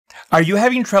Are you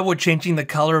having trouble changing the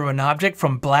color of an object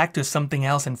from black to something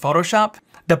else in Photoshop?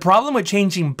 The problem with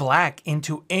changing black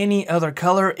into any other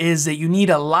color is that you need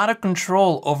a lot of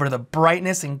control over the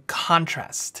brightness and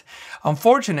contrast.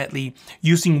 Unfortunately,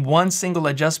 using one single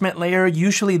adjustment layer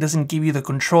usually doesn't give you the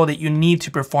control that you need to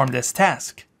perform this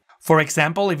task. For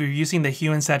example, if you're using the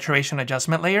hue and saturation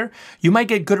adjustment layer, you might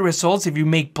get good results if you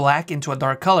make black into a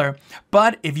dark color,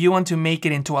 but if you want to make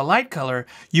it into a light color,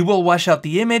 you will wash out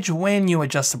the image when you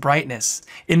adjust the brightness.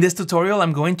 In this tutorial,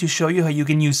 I'm going to show you how you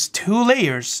can use two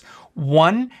layers,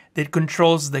 one that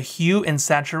controls the hue and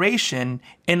saturation,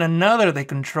 and another that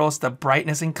controls the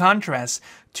brightness and contrast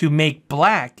to make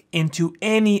black into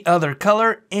any other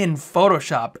color in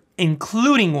Photoshop,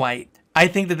 including white. I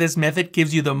think that this method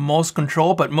gives you the most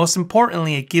control, but most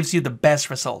importantly, it gives you the best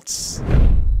results.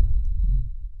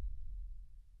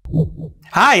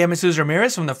 Hi, I'm Jesus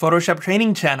Ramirez from the Photoshop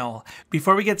Training Channel.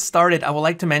 Before we get started, I would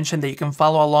like to mention that you can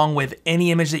follow along with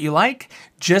any image that you like.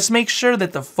 Just make sure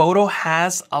that the photo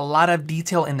has a lot of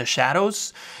detail in the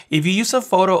shadows. If you use a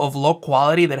photo of low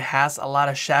quality that has a lot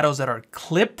of shadows that are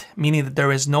clipped, meaning that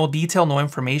there is no detail, no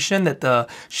information, that the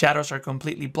shadows are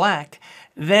completely black,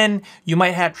 then you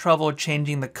might have trouble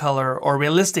changing the color or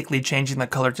realistically changing the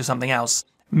color to something else.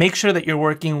 Make sure that you're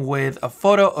working with a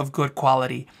photo of good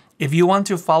quality. If you want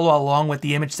to follow along with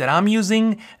the image that I'm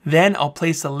using, then I'll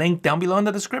place a link down below in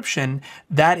the description.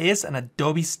 That is an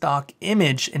Adobe stock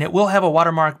image and it will have a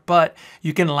watermark, but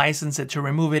you can license it to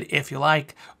remove it if you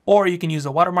like, or you can use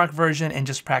a watermark version and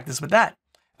just practice with that.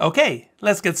 Okay,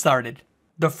 let's get started.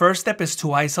 The first step is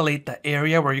to isolate the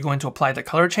area where you're going to apply the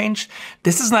color change.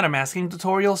 This is not a masking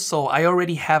tutorial, so I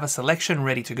already have a selection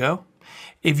ready to go.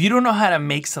 If you don't know how to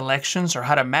make selections or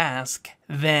how to mask,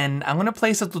 then I'm going to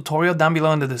place a tutorial down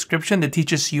below in the description that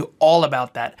teaches you all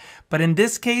about that. But in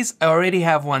this case, I already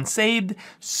have one saved,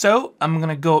 so I'm going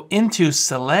to go into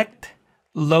Select,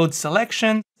 Load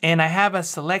Selection, and I have a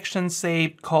selection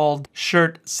saved called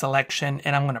Shirt Selection,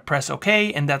 and I'm going to press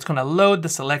OK, and that's going to load the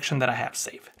selection that I have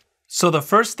saved. So the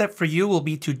first step for you will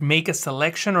be to make a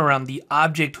selection around the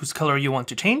object whose color you want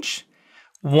to change.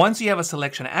 Once you have a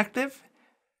selection active,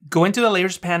 go into the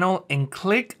Layers panel and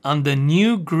click on the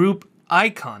New Group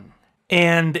icon.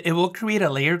 And it will create a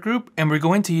layer group, and we're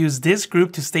going to use this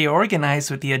group to stay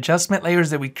organized with the adjustment layers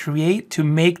that we create to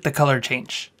make the color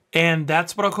change. And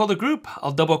that's what I'll call the group.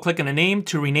 I'll double click on the name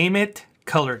to rename it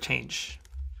Color Change.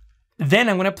 Then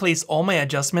I'm going to place all my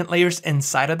adjustment layers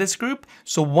inside of this group.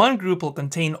 So one group will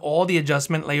contain all the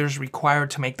adjustment layers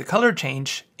required to make the color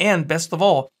change. And best of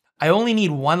all, I only need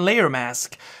one layer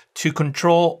mask to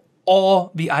control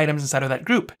all the items inside of that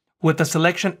group. With the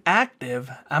selection active,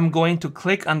 I'm going to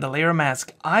click on the layer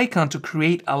mask icon to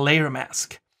create a layer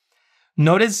mask.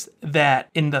 Notice that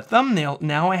in the thumbnail,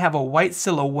 now I have a white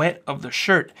silhouette of the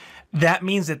shirt. That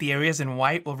means that the areas in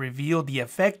white will reveal the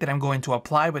effect that I'm going to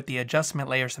apply with the adjustment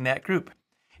layers in that group.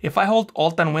 If I hold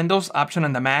Alt and Windows Option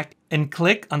on the Mac and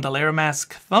click on the layer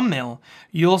mask thumbnail,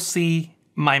 you'll see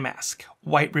my mask.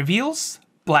 White reveals,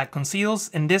 black conceals.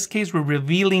 In this case, we're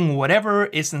revealing whatever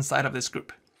is inside of this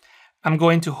group. I'm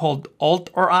going to hold Alt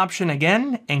or Option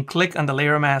again and click on the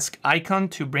layer mask icon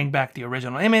to bring back the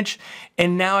original image.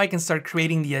 And now I can start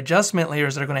creating the adjustment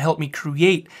layers that are going to help me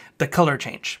create the color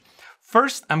change.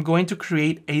 First, I'm going to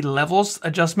create a levels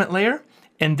adjustment layer,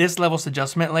 and this levels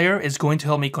adjustment layer is going to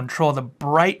help me control the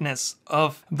brightness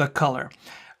of the color.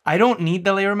 I don't need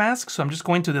the layer mask, so I'm just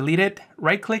going to delete it,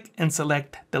 right click and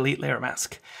select delete layer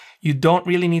mask. You don't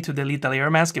really need to delete the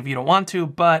layer mask if you don't want to,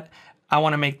 but I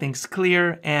want to make things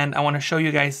clear and I want to show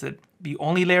you guys that the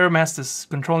only layer mask that's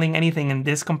controlling anything in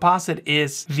this composite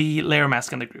is the layer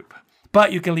mask in the group.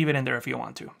 But you can leave it in there if you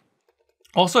want to.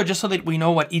 Also, just so that we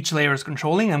know what each layer is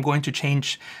controlling, I'm going to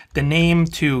change the name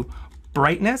to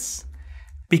brightness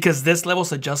because this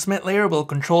levels adjustment layer will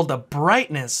control the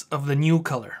brightness of the new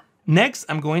color. Next,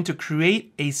 I'm going to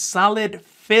create a solid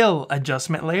fill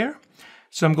adjustment layer.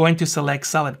 So I'm going to select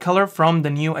solid color from the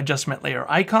new adjustment layer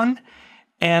icon.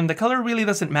 And the color really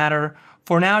doesn't matter.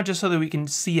 For now, just so that we can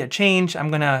see a change, I'm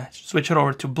going to switch it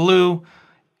over to blue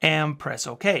and press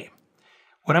OK.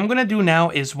 What I'm going to do now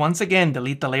is once again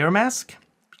delete the layer mask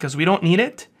because we don't need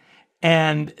it.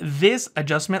 And this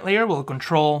adjustment layer will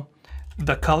control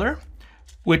the color,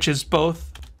 which is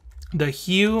both the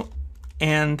hue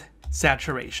and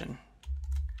saturation.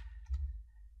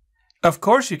 Of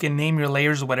course, you can name your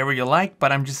layers whatever you like,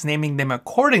 but I'm just naming them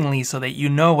accordingly so that you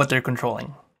know what they're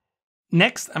controlling.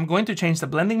 Next, I'm going to change the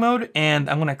blending mode and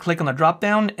I'm going to click on the drop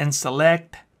down and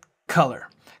select color.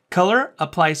 Color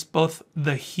applies both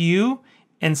the hue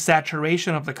and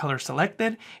saturation of the color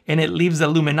selected, and it leaves the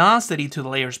luminosity to the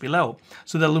layers below.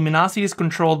 So the luminosity is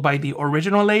controlled by the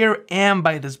original layer and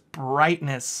by this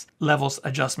brightness levels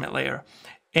adjustment layer.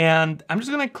 And I'm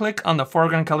just gonna click on the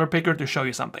foreground color picker to show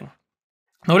you something.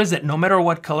 Notice that no matter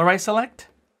what color I select,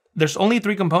 there's only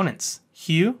 3 components: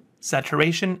 hue,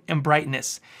 saturation, and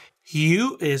brightness.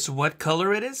 Hue is what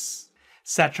color it is.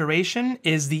 Saturation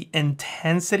is the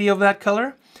intensity of that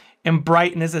color. And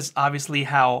brightness is obviously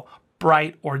how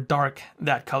bright or dark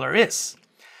that color is.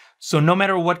 So no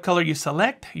matter what color you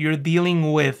select, you're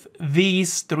dealing with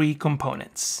these 3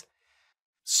 components.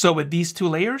 So with these 2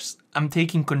 layers, I'm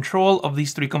taking control of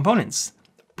these 3 components: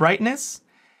 brightness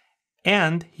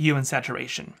and hue and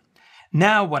saturation.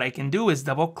 Now what I can do is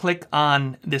double click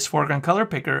on this foreground color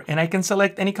picker and I can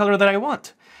select any color that I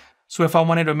want. So if I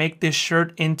wanted to make this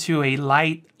shirt into a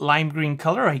light lime green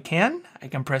color, I can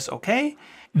press OK.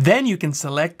 Then you can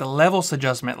select the levels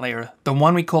adjustment layer, the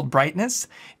one we called brightness,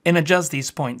 and adjust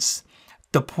these points.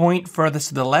 The point furthest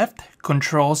to the left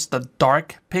controls the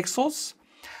dark pixels.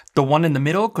 The one in the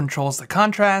middle controls the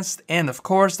contrast. And of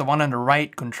course, the one on the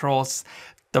right controls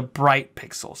the bright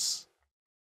pixels.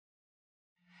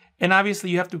 And obviously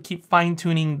you have to keep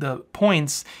fine-tuning the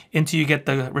points until you get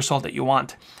the result that you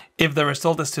want. If the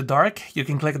result is too dark, you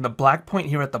can click on the black point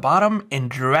here at the bottom and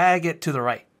drag it to the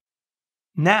right.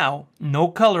 Now, no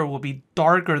color will be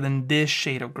darker than this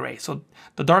shade of gray. So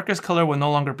the darkest color will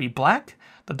no longer be black.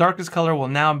 The darkest color will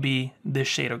now be this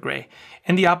shade of gray.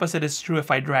 And the opposite is true if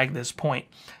I drag this point.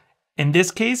 In this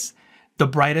case, the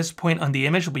brightest point on the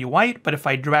image will be white, but if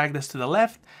I drag this to the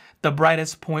left, the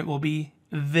brightest point will be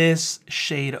this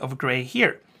shade of gray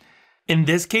here. In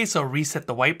this case, I'll reset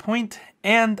the white point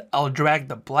and I'll drag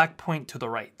the black point to the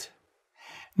right.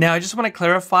 Now, I just want to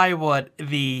clarify what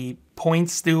the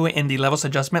points do in the levels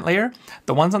adjustment layer.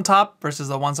 The ones on top versus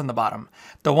the ones on the bottom.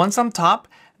 The ones on top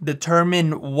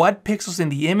determine what pixels in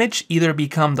the image either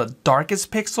become the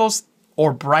darkest pixels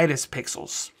or brightest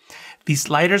pixels. These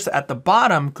sliders at the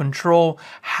bottom control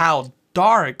how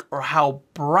dark or how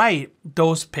bright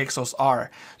those pixels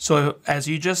are. So as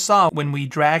you just saw, when we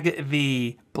drag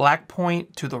the black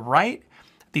point to the right,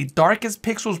 the darkest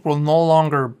pixels were no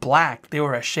longer black, they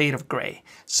were a shade of gray.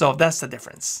 So that's the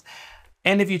difference.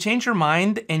 And if you change your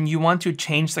mind and you want to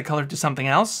change the color to something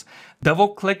else,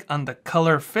 double click on the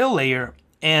color fill layer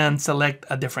and select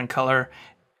a different color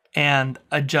and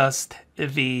adjust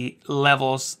the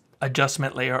levels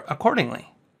adjustment layer accordingly.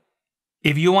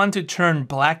 If you want to turn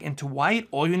black into white,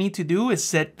 all you need to do is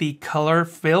set the color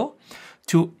fill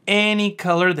to any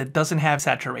color that doesn't have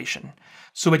saturation.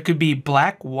 So it could be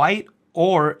black, white,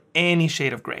 or any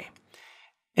shade of gray.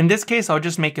 In this case, I'll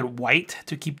just make it white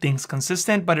to keep things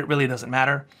consistent, but it really doesn't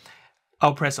matter.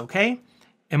 I'll press OK.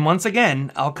 And once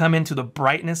again, I'll come into the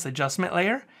brightness adjustment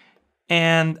layer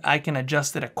and I can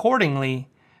adjust it accordingly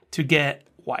to get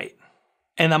white.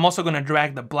 And I'm also going to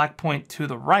drag the black point to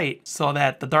the right so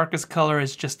that the darkest color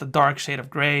is just the dark shade of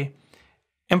gray.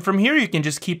 And from here, you can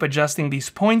just keep adjusting these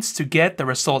points to get the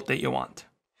result that you want.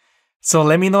 So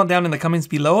let me know down in the comments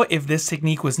below if this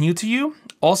technique was new to you.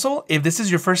 Also, if this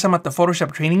is your first time at the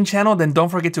Photoshop training channel, then don't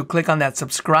forget to click on that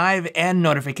subscribe and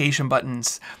notification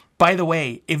buttons. By the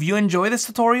way, if you enjoy this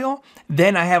tutorial,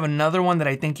 then I have another one that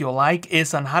I think you'll like.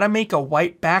 It's on how to make a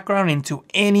white background into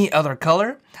any other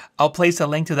color. I'll place a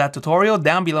link to that tutorial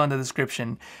down below in the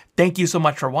description. Thank you so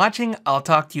much for watching. I'll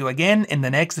talk to you again in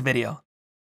the next video.